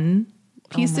little bun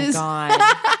pieces. Oh my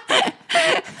God.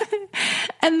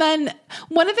 And then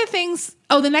one of the things,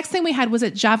 the next thing we had, was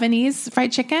it Javanese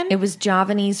fried chicken? It was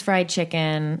Javanese fried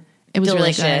chicken. It was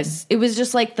delicious. Really good. It was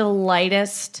just like the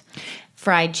lightest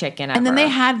fried chicken ever. And then they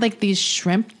had like those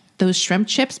shrimp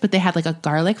chips, but they had like a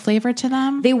garlic flavor to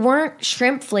them. They weren't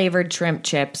shrimp flavored shrimp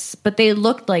chips, but they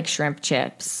looked like shrimp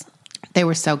chips. They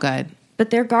were so good. But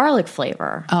they're garlic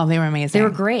flavor. Oh, they were amazing. They were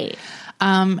great.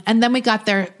 And then we got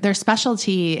their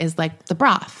specialty is like the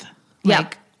broth. Yep.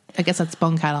 Like, I guess that's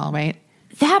bone kettle, right?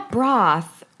 That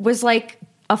broth was like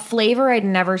a flavor I'd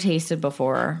never tasted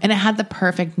before. And it had the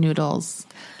perfect noodles,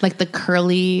 like the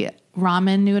curly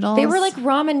ramen noodles. They were like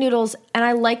ramen noodles, and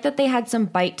I like that they had some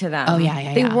bite to them. Oh,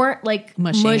 yeah. They weren't like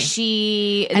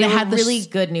mushy. And they it had were really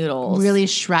good noodles. Really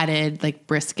shredded, like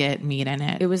brisket meat in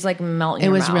it. It was like melting. It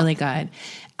was really good.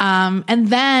 And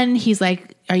then he's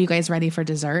like, are you guys ready for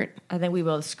dessert? I think we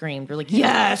both screamed. We're like,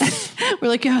 yes. We're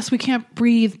like, yes, we can't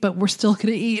breathe, but we're still going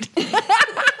to eat.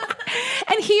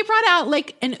 And he brought out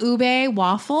like an ube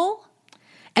waffle.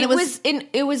 And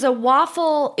it was a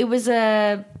waffle. It was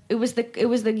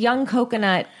the young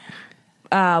coconut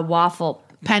waffle.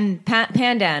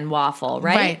 Pandan waffle,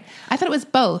 right? Right. I thought it was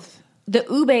both. The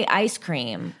ube ice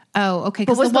cream. Oh, okay.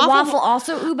 But was the waffle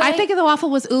also ube? I think the waffle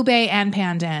was ube and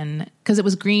pandan because it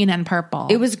was green and purple.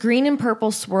 It was green and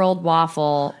purple swirled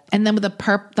waffle. And then with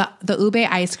the ube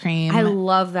ice cream. I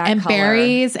love that and color.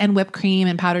 Berries and whipped cream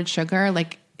and powdered sugar.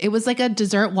 Like, it was like a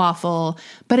dessert waffle,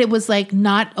 but it was like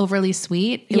not overly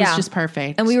sweet. It was just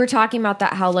perfect. And we were talking about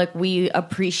that, how like we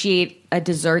appreciate a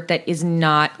dessert that is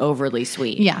not overly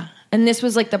sweet. Yeah. And this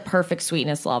was like the perfect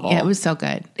sweetness level. Yeah, it was so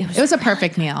good. It was a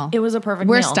perfect meal. It was a perfect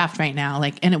We're meal. stuffed right now.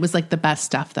 And it was like the best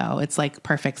stuff though. It's like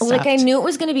perfect stuff. Like I knew it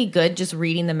was going to be good just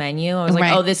reading the menu. I was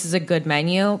like, oh, this is a good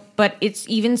menu. But it's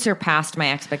even surpassed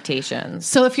my expectations.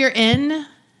 So if you're in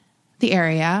the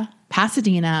area,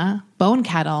 Pasadena, Bone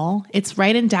Kettle, it's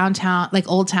right in downtown, like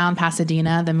Old Town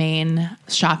Pasadena, the main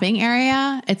shopping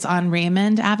area. It's on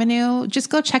Raymond Avenue. Just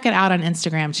go check it out on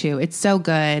Instagram too. It's so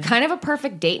good. Kind of a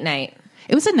perfect date night.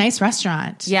 It was a nice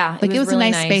restaurant. Yeah. Like it was really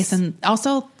a nice space. And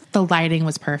also the lighting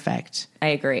was perfect. I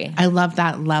agree. I love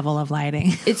that level of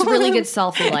lighting. It's really good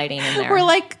selfie lighting in there. We're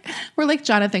like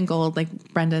Jonathan Gold,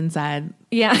 like Brendan said.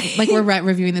 Yeah. Like we're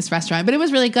reviewing this restaurant, but it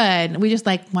was really good. We just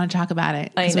like want to talk about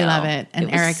it because we love it.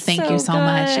 And Eric, thank you so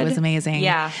much. It was amazing.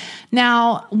 Yeah.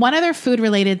 Now, one other food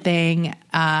related thing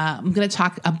I'm going to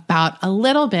talk about a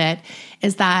little bit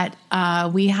is that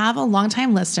we have a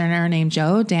longtime listener named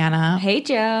Joe Dana. Hey,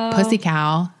 Joe. Pussy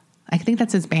Cow. I think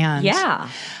that's his band. Yeah.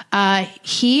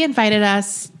 He invited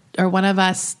us, or one of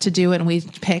us, to do it, and we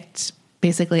picked,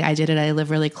 basically I did it. I live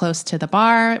really close to the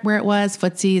bar where it was,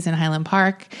 Footsie's in Highland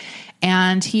Park.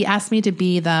 And he asked me to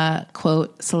be the,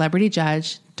 quote, celebrity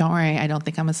judge. Don't worry, I don't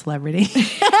think I'm a celebrity.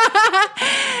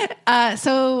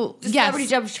 Celebrity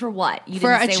judge for what? You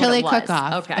for didn't a say chili what it was.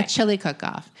 cook-off. Okay. A chili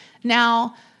cook-off.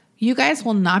 Now, you guys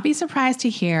will not be surprised to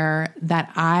hear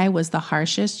that I was the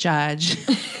harshest judge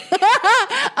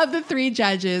of the three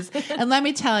judges. And let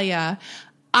me tell you,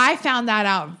 I found that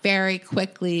out very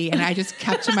quickly, and I just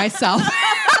kept to myself.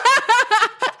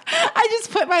 I just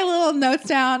put my little notes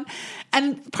down.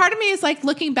 And part of me is like,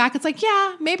 looking back, it's like,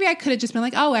 yeah, maybe I could have just been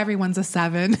like, oh, everyone's a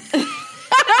 7.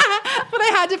 But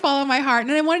I had to follow my heart,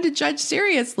 and I wanted to judge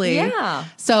seriously. Yeah.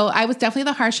 So I was definitely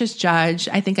the harshest judge.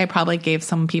 I think I probably gave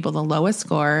some people the lowest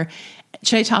score.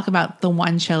 Should I talk about the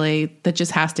one chili that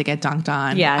just has to get dunked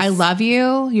on? Yes. I love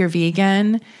you. You're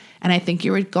vegan. And I think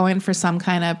you were going for some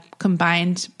kind of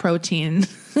combined protein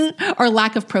or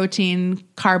lack of protein,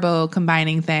 carbo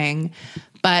combining thing.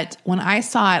 But when I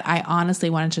saw it, I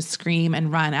honestly wanted to scream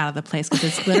and run out of the place because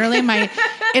it's literally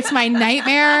it's my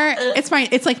nightmare.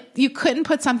 It's like you couldn't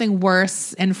put something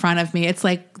worse in front of me. It's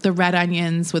like the red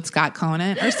onions with Scott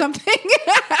Conant or something.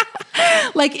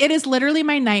 Like it is literally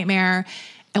my nightmare.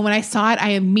 And when I saw it,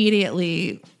 I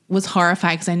immediately was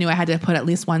horrified because I knew I had to put at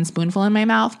least one spoonful in my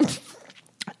mouth.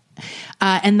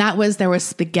 And there was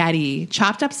spaghetti,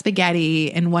 chopped up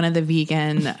spaghetti in one of the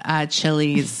vegan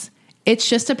chilies. It's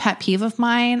just a pet peeve of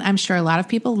mine. I'm sure a lot of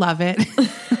people love it.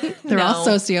 They're all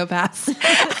sociopaths.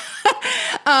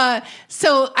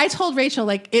 So I told Rachel,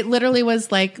 like, it literally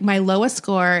was like my lowest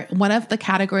score. One of the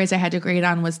categories I had to grade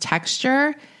on was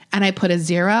texture. and I put a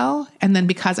 0. And then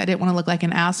because I didn't want to look like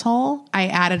an asshole, I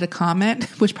added a comment,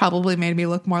 which probably made me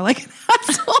look more like an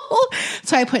asshole.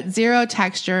 So I put 0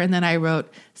 texture, and then I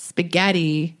wrote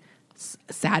spaghetti,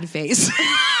 sad face.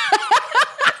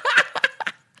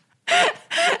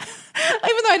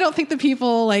 Even though I don't think the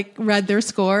people like read their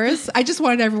scores, I just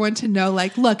wanted everyone to know,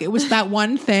 like, look, it was that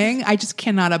one thing I just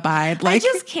cannot abide. Like, I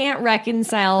just can't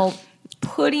reconcile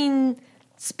putting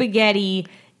spaghetti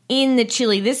in the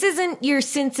chili. This isn't your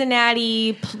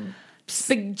Cincinnati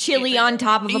chili on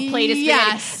top of a plate of spaghetti.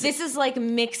 Yes. This is like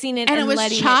mixing it and it was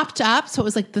letting chopped up, so it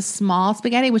was like the small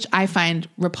spaghetti, which I find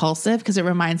repulsive because it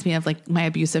reminds me of like my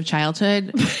abusive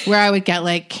childhood, where I would get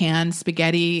like canned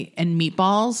spaghetti and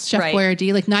meatballs, Chef Right.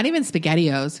 Boyardee, like not even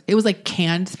SpaghettiOs. It was like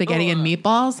canned spaghetti and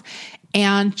meatballs.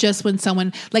 And just when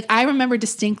someone, like, I remember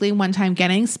distinctly one time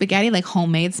getting spaghetti, like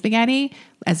homemade spaghetti,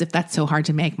 as if that's so hard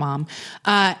to make, Mom,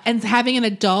 and having an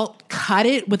adult cut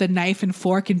it with a knife and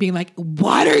fork and being like,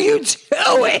 what are you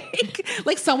doing?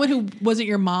 Like someone who wasn't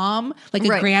your mom, like a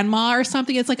Right. grandma or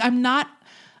something. It's like, I'm not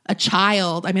a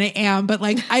child. I mean, I am, but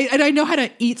like, I know how to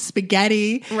eat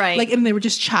spaghetti. Right. Like, and they were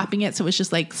just chopping it. So it was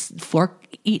just like fork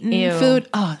eaten Ew. food.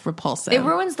 Oh, repulsive. it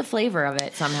ruins the flavor of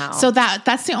it somehow. So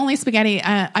that's the only spaghetti.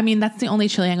 I mean, that's the only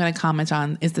chili I'm going to comment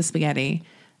on is the spaghetti.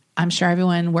 I'm sure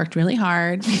everyone worked really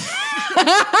hard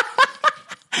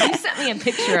you sent me a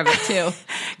picture of it too.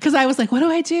 because I was like, what do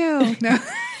I do? No.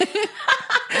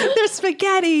 There's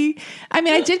spaghetti. I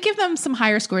mean, I did give them some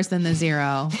higher scores than the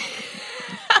 0.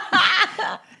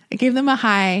 I gave them a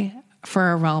high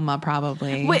for aroma,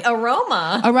 probably. Wait,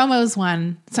 aroma? Aroma was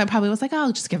 1. So I probably was like, oh,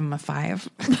 I'll just give them a 5.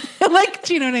 Like,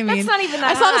 do you know what I mean? That's not even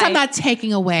that As long as high. I'm not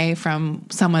taking away from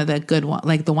some of the good ones,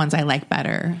 like the ones I like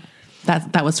better.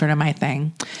 That was sort of my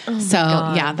thing. So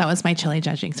yeah, that was my chili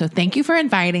judging. So thank you for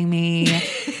inviting me.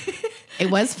 It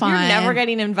was fun. You're never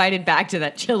getting invited back to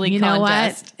that chili You contest. know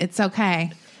what? It's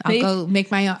okay. I'll go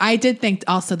make my own. I did think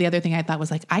also the other thing I thought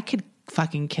was like, I could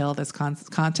fucking kill this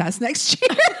contest next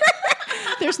year.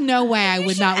 There's no way I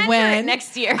would not enter win it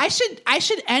next year. I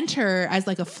should enter as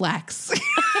like a flex.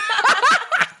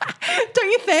 Don't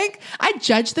you think? I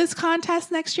judge this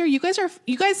contest next year. You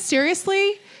guys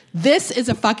seriously? This is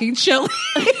a fucking chili.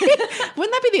 Wouldn't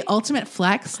that be the ultimate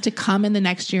flex to come in the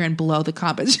next year and blow the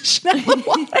competition out of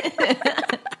the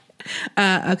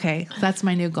water? Okay, that's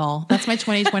my new goal. That's my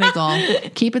 2020 goal.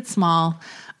 Keep it small.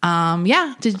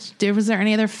 Yeah. Was there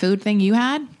any other food thing you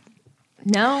had?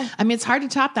 No. I mean, it's hard to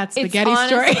top that spaghetti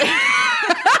honestly- story.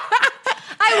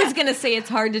 I was going to say it's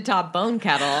hard to top Bone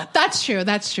Kettle. That's true.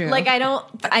 Like,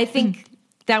 I think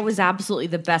that was absolutely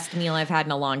the best meal I've had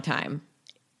in a long time.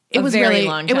 It was very really,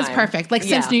 long it was time. perfect. Like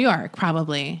since Yeah. New York,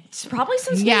 probably. It's probably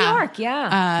since New York,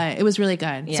 yeah. It was really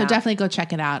good. So Yeah. definitely go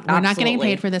check it out. We're not getting Absolutely.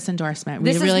 paid for this endorsement.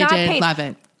 This We is really not did paid. love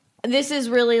it. This is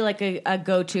really like a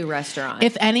go-to restaurant.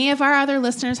 If any of our other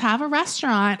listeners have a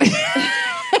restaurant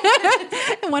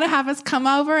and want to have us come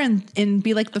over and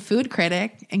be like the food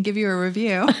critic and give you a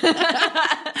review,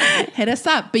 hit us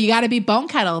up. But you got to be Bone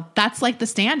Kettle. That's like the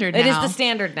standard now. It is the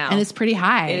standard now. And it's pretty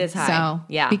high. It is high. So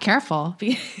Yeah. be careful.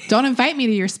 Don't invite me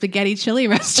to your spaghetti chili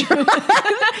restaurant.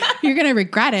 You're going to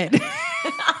regret it.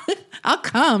 I'll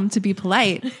come to be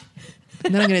polite.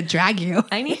 And then I'm going to drag you.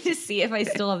 I need to see if I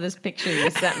still have this picture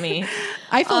you sent me.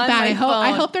 I feel on bad. my I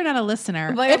phone. hope they're not a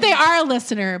listener. But- if they are a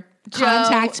listener,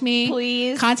 contact me.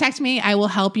 please. Contact me. I will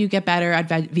help you get better at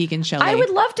vegan chili. I would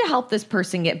love to help this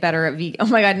person get better at vegan. Oh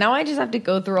my God, now I just have to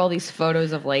go through all these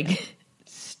photos of like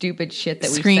stupid shit that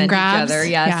we screen sent grabs. each other.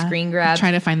 Yeah, screen grabs.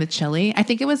 Trying to find the chili. I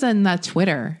think it was in the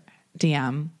Twitter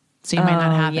DM. So you might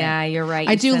not have it. yeah, you're right.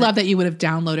 I You do sent love that you would have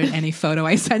downloaded any photo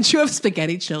I sent you of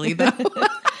spaghetti chili though.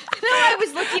 No, I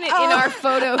was looking at in our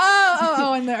photo.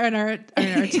 in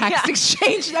our text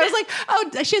exchange. I was like,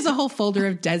 oh, she has a whole folder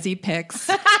of Desi pics.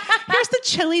 Here's the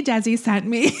chili Desi sent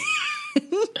me.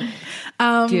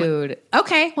 Dude.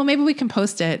 Okay, well, maybe we can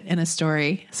post it in a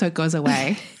story so it goes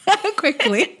away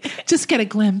quickly. Just get a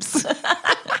glimpse.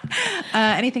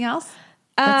 Anything else?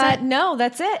 That's it. No,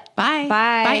 that's it. Bye.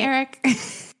 Bye. Bye, Eric.